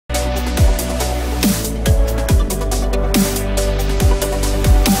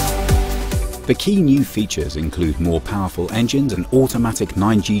The key new features include more powerful engines and automatic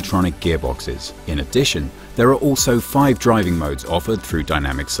 9G-tronic gearboxes. In addition, there are also 5 driving modes offered through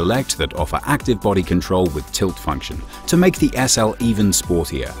Dynamic Select that offer active body control with tilt function to make the SL even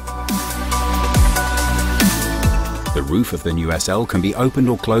sportier. The roof of the new SL can be opened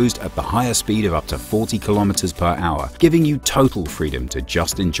or closed at the higher speed of up to 40 km per hour, giving you total freedom to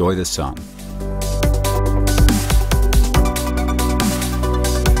just enjoy the sun.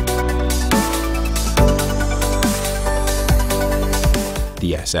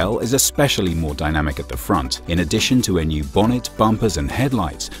 The SL is especially more dynamic at the front. In addition to a new bonnet, bumpers and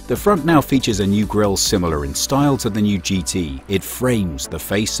headlights, the front now features a new grille similar in style to the new GT. It frames the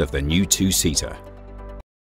face of the new two-seater.